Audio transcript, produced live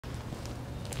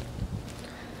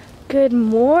Good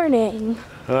morning.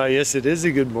 Yes, it is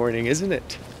a good morning, isn't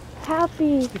it?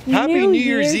 Happy New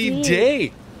Year's Eve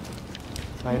day.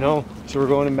 I know. So we're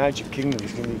going to Magic Kingdom.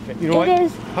 It's gonna be. You know what? It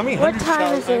is. How many What hundred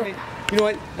time is thousand? it? You know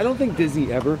what? I don't think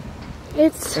Disney ever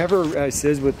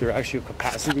says what their actual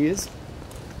capacity is.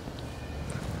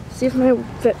 See if my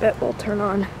Fitbit will turn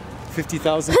on.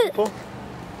 50,000 people.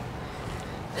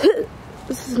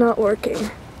 This is not working.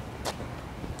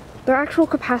 Their actual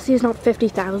capacity is not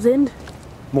 50,000.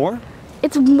 More?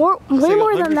 It's more, way like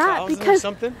more than that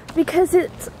 100,000 because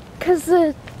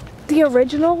the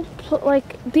original,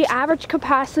 like the average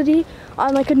capacity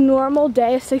on like a normal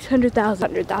day is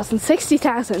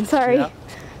 60,000. Sorry, Yeah.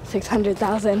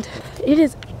 600,000. It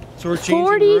is So we're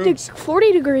changing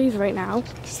 40 degrees right now.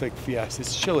 It's like, yes,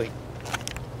 it's chilly.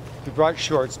 We brought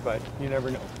shorts, but you never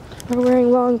know. We're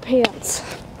wearing long pants.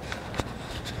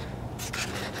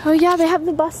 Oh yeah, they have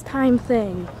the bus time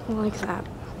thing. I like that.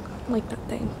 I like that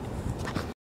thing.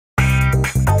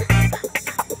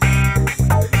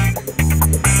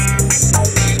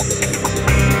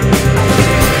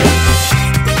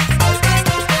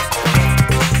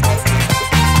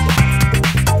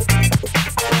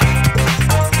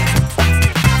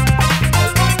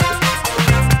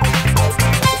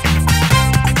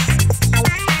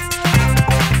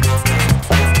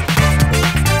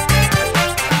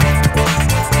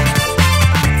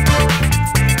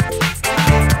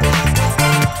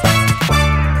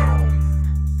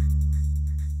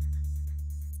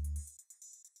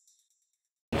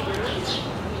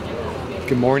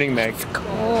 Good morning, Meg. It's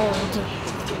cold.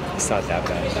 It's not that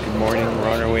bad. Good morning. We're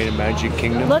on our way to Magic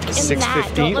Kingdom. Look in 6:15.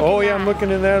 that. Don't look Oh in yeah, I'm that.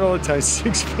 looking in that all the time.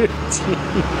 6:15.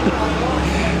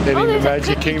 Heading to there's a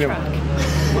Magic cookie Kingdom.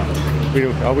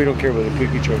 truck. We don't care about the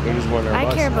cookie truck. We just want our I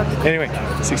bus. care about the cookie Anyway,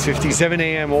 6:50, 7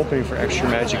 a.m. opening for Extra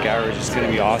Magic Hours. It's going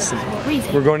to be awesome.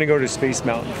 Freezing. We're going to go to Space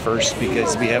Mountain first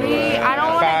because we have a I don't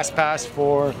wanna- fast pass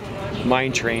for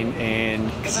Mine Train,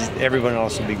 and 'cause everyone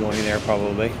else will be going there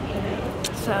probably.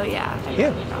 So yeah.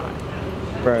 Yeah.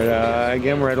 But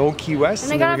again, we're at Old Key West,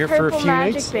 And I and got then a we're here for a purple few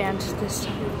magic nights. band this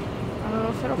time. I don't know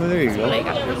if it'll. Oh, there you but go. I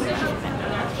got a purple magic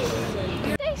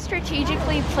band. They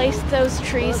strategically placed those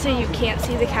trees so you can't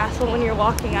see the castle when you're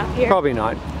walking up here. Probably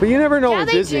not, but you never know Yeah,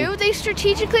 with they Disney. do. They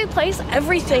strategically place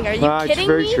everything. Are you It's kidding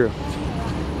very me? true.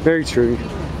 Very true.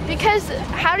 Because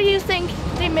how do you think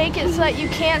they make it so that you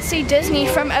can't see Disney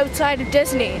from outside of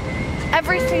Disney?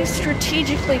 Everything's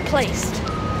strategically placed.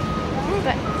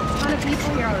 But a ton of people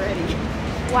here already.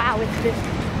 Wow, it's busy.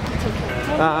 It's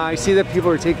okay. I see that people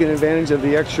are taking advantage of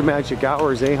the Extra Magic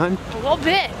Hours, eh, hun? A little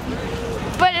bit.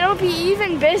 But it'll be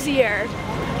even busier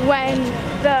when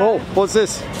the Oh, what's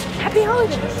this? Happy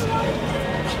Holidays.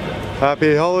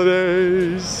 Happy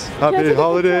holidays. Happy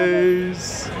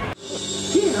holidays.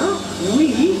 Here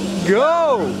we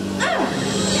Go!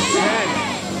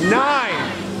 10, 9,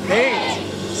 8,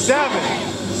 7,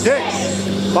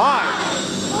 6, 5,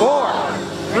 4,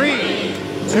 3,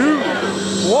 2,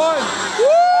 1. Woo!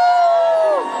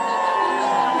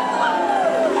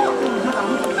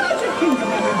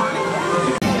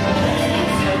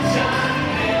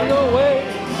 No way.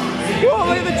 Whoa,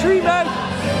 look at the tree, man.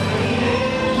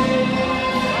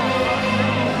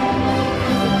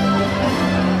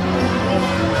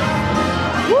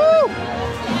 Woo!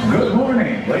 Good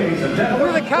morning, ladies and gentlemen.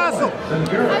 Look at the castle. boys and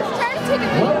girls. I was trying to take a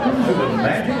video. Welcome to the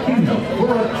Magic Kingdom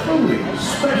for a truly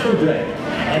special day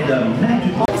and a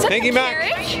magical. Is that Thank the you, Mac.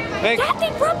 carriage? Thanks. Dad,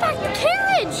 they brought back the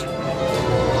carriage.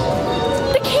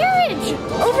 The carriage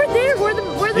over there, where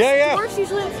the Yeah. dwarfs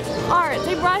usually are.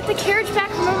 They brought the carriage back.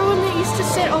 Remember when they used to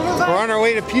sit over by? We're on our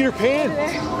way to Peter Pan. there.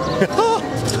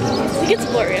 It gets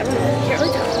blurry. I don't know. Can't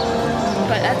really tell.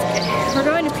 But that's okay. We're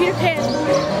going to Peter Pan.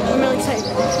 I'm really excited.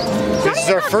 This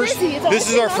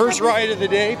is our first ride of the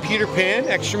day, Peter Pan,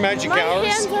 Extra Magic My Hours.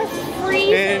 hands are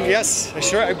freezing. And yes, I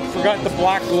forgot the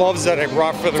black gloves that I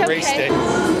brought for the It's race okay. day.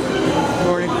 Good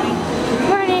morning.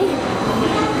 Morning.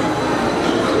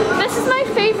 This is my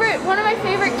favorite, one of my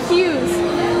favorite queues.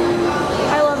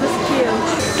 I love this queue.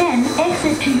 Then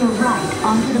exit to your right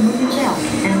onto the moving belt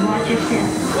and watch your step.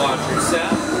 Watch your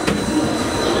step.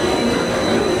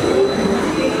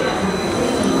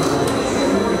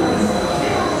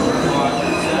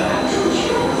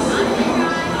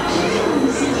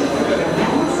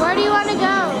 Where do you want to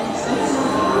go?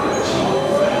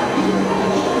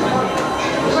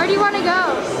 Where do you want to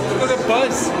go? Let's go to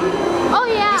Buzz. Oh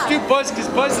yeah. Let's do Buzz because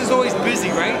Buzz is always busy,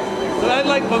 right? But I'd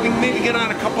like Buzz. We can maybe get on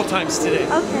a couple times today.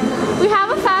 Okay. We have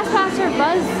a fast pass for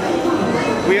Buzz.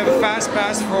 We have a fast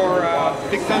pass for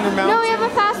Big Thunder Mountain. No, we have a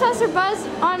fast pass for Buzz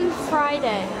on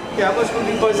Friday. Yeah, let's go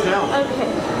do Buzz now. Okay.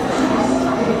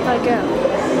 Let go.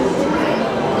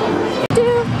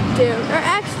 Do, do,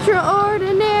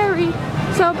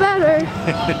 better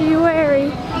be wary,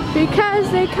 because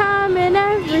they come in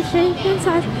every shape and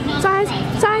size.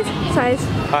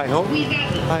 Hi ho.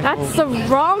 Hi That's ho. the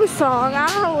wrong song. I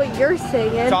don't know what you're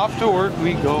singing. Off to work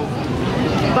we go.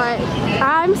 But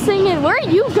I'm singing. Where are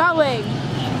you going?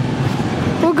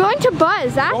 We're going to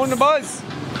Buzz. That's Going to Buzz.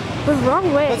 the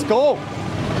wrong way. Let's go.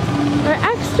 We're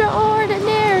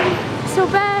extraordinary, so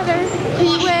better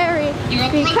be wary,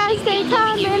 because they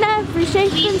come in every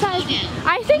shape and size.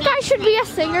 I think I should be a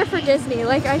singer for Disney.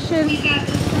 Like, I should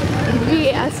be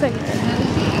a singer.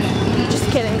 Just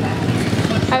kidding.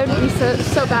 I would be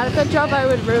so bad at that job, I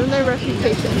would ruin their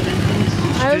reputation.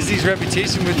 Disney's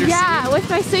reputation with their Yeah, with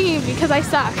my singing, because I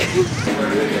suck.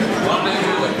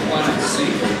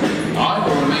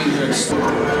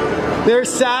 There's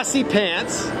Sassy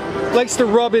Pants. Likes to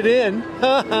rub it in.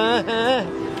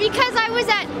 Because I was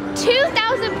at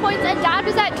 2,000 points and Dad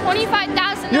was at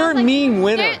 25,000. You're a mean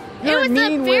winner. It You're was a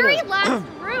mean the very winner. last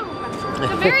room. The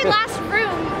very last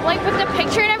room, like with the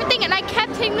picture and everything, and I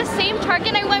kept hitting the same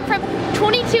target. I went from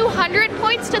 2,200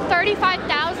 points to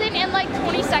 35,000 in like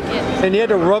 20 seconds. And you had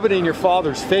to rub it in your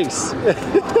father's face.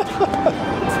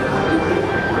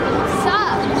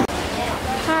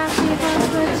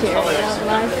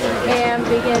 And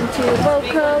begin to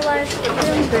vocalize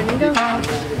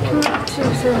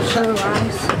to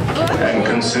socialize. And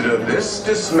consider this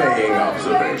dismaying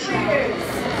observation.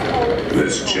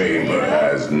 This chamber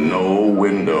has no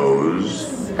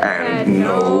windows and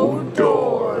no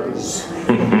doors.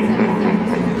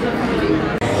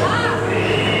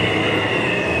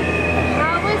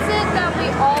 How is it that we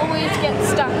always get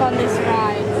stuck on this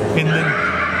ride? In the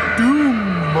doom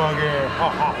bugger.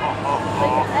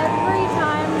 Like every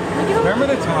time. Remember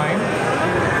the time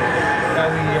that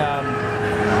we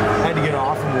had to get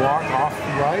off and walk off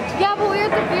the ride? Yeah, but we were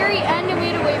at the very end and we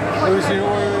had to wait for It was, we were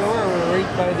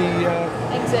right by the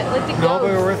exit, like the no, we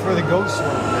ghost. were where the ghosts were.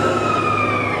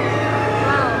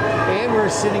 Wow. And we were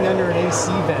sitting under an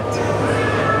AC vent.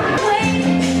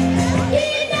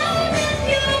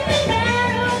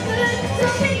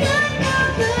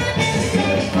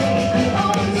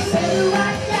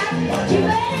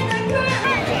 Yeah.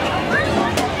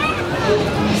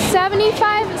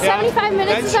 75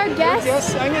 minutes is our guess.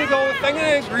 Yes, I'm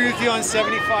gonna agree with you on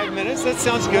 75 minutes. That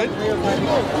sounds good.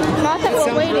 Not that we're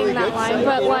Sounds waiting really that good. line,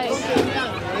 but like,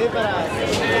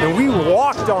 And we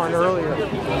walked on earlier.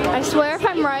 I swear if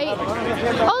I'm right.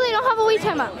 Oh, they don't have a wait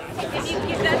time up.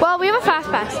 Well, we have a fast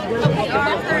pass.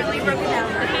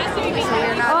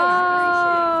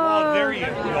 Oh. There you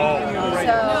go.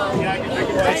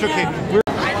 That's okay.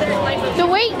 The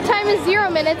wait time is 0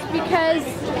 minutes because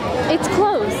it's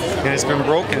closed. And it's been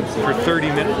broken for 30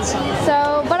 minutes.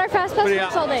 So, but our fast pass But yeah,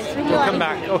 works all day, so we can we'll go come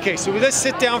anytime. back. Okay, so let's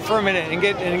sit down for a minute and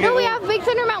get. No, we have Big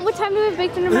Thunder Mountain. What time do we have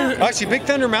Big Thunder Mountain? Actually, Big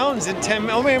Thunder Mountain's in 10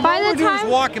 minutes. Oh man, By all the we're doing is time-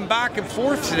 walking back and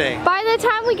forth today. By the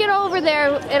time we get over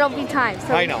there, it'll be time.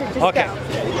 So I we know. should just Okay. go.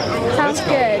 Sounds Let's go.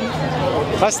 good.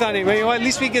 That's not even. You know, at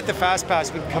least we get the fast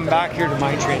pass. We can come back here to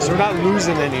Mine Train, so we're not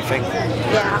losing anything.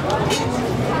 Yeah.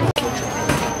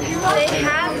 They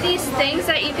have these things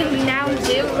that you can now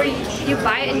do where you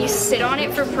buy it and you sit on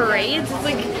it for parades. It's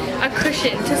like a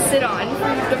cushion to sit on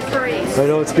for the parades. I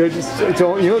know it's good. It's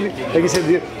all, you know, like I said,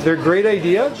 they're a great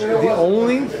idea. The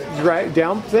only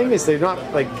down thing is they're not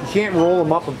like you can't roll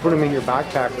them up and put them in your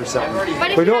backpack or something.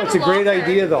 But if But you no, have it's a a great locker-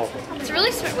 idea though. It's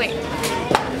really smart. Wait,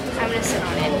 I'm gonna sit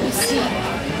on it. You see,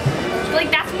 like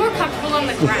that's more comfortable on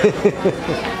the ground.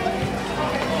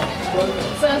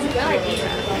 So that's a good idea.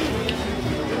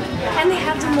 And they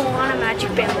have the Moana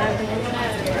Magic Band.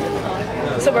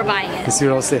 So we're buying it. Let's see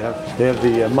what else they have. They have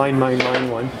the Mine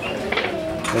one,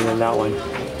 and then that one.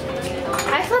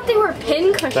 I thought they were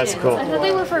pin cushions. That's cool. I thought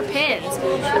they were for pins,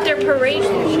 but they're parade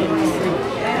cushions.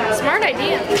 Smart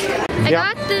idea. I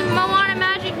Yeah. got the Moana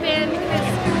Magic Band because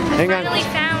I Hang on. finally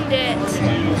found it.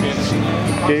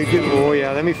 Okay, good. Oh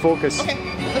yeah, let me focus. It's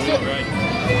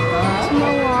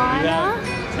Moana.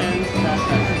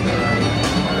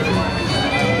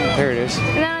 There it is.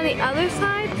 And then on the other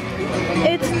side,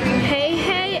 it's Hey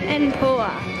Hey and Poa.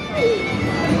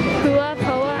 Poa,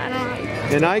 I don't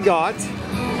know. And I got.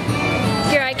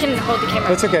 Here, I can hold the camera.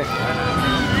 That's okay.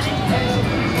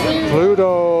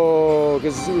 Pluto,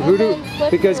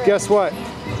 because guess what?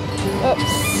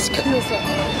 Oops, excuse me.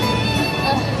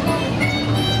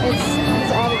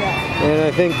 It's autograph. And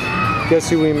I think, guess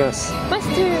who we miss?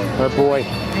 Buster. Our boy.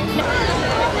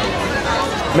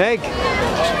 Meg,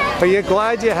 are you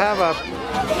glad you have a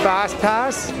fast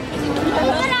pass?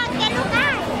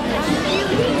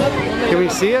 Can we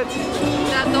see it?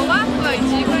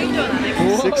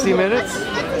 60 minutes?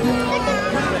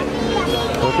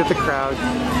 Look at the crowd.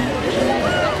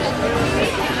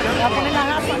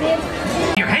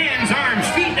 Your hands, arms,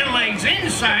 feet, and legs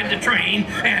inside the train,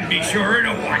 and be sure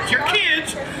to watch your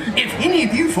kids. If any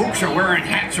of you folks are wearing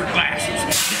hats or glasses,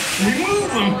 just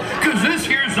remove them, because this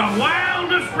here's the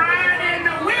wildest ride in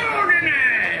the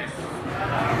wilderness.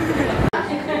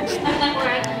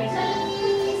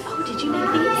 Oh, did you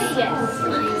make these? Yes. My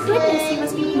goodness, you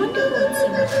must be wonderful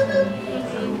at singing.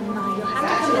 You'll have to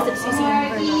come visit Susie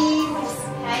and Verna.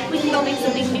 We can go make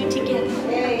something new together.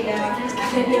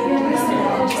 Should we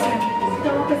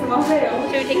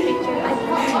take a picture?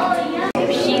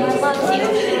 If she loves you,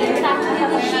 in fact, we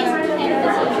have a she's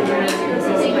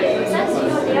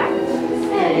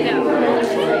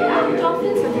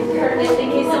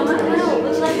Thank you so much.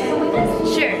 Would you like to come with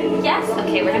us? Sure. Yes?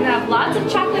 Okay, we're going to have lots of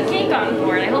chocolate cake on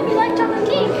board. I hope you like chocolate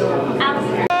cake.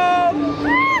 Allison.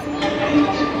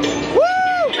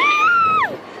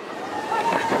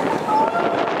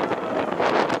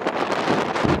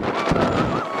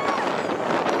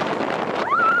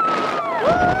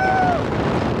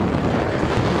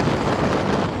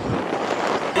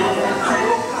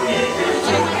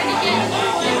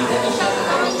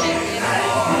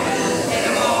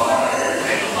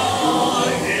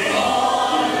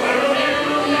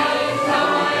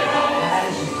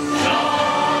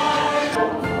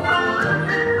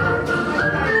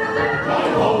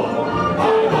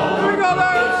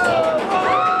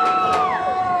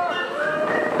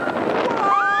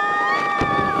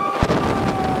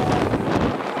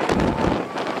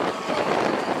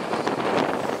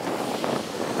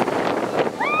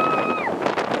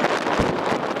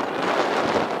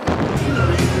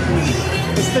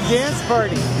 The dance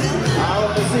party.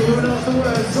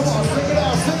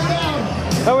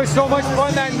 That was so much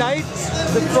fun that night.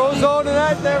 The throw zone and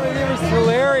that, everything was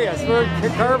hilarious. We were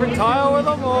carving tile with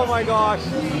them. Oh my gosh,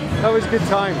 that was a good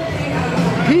time.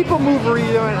 People Mover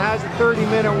even has a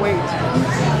 30-minute wait.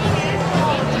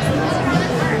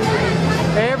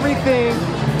 Everything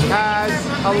has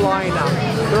a lineup.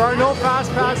 There are no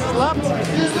fast passes left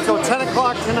until 10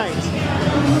 o'clock tonight.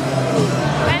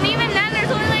 And even then,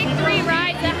 there's only like 3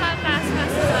 rides that have fast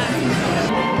passes left.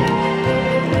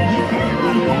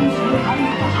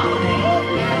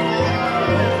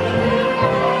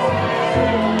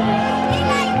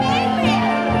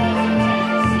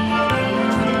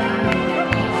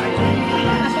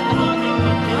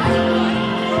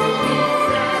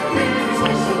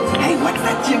 Hey, what's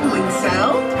that jiggling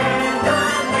sound?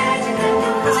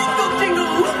 Jingle, jingle,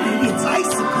 maybe it's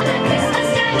icicle. People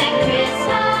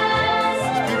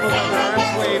have their arms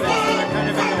waving, so they're kind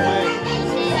of in the way.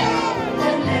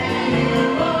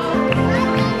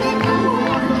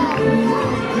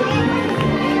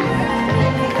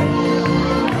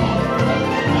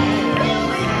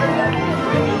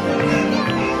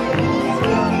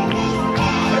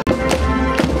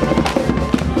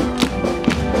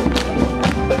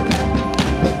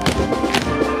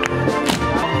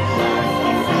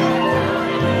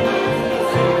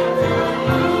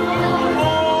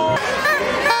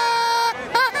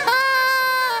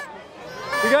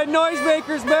 We got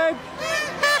noisemakers, babe.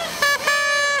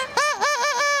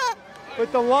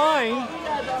 But the line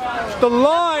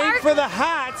for the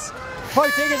hats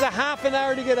probably take us a half an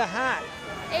hour to get a hat.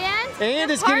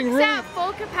 And it's getting really at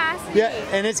full capacity. Yeah,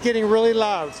 and it's getting really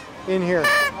loud in here.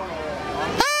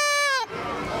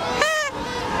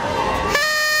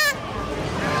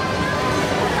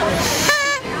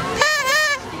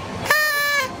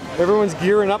 Everyone's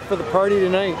gearing up for the party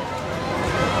tonight.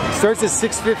 Starts at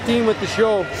 6:15 with the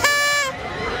show. I'm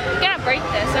gonna break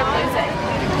this or lose it.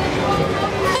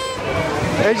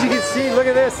 As you can see, look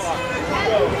at this.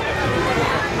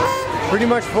 Pretty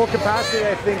much full capacity,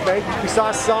 I think, right? We saw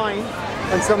a sign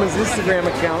on someone's Instagram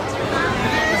account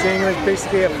saying like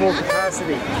basically at full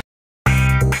capacity.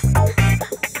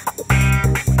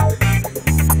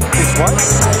 It's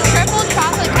what?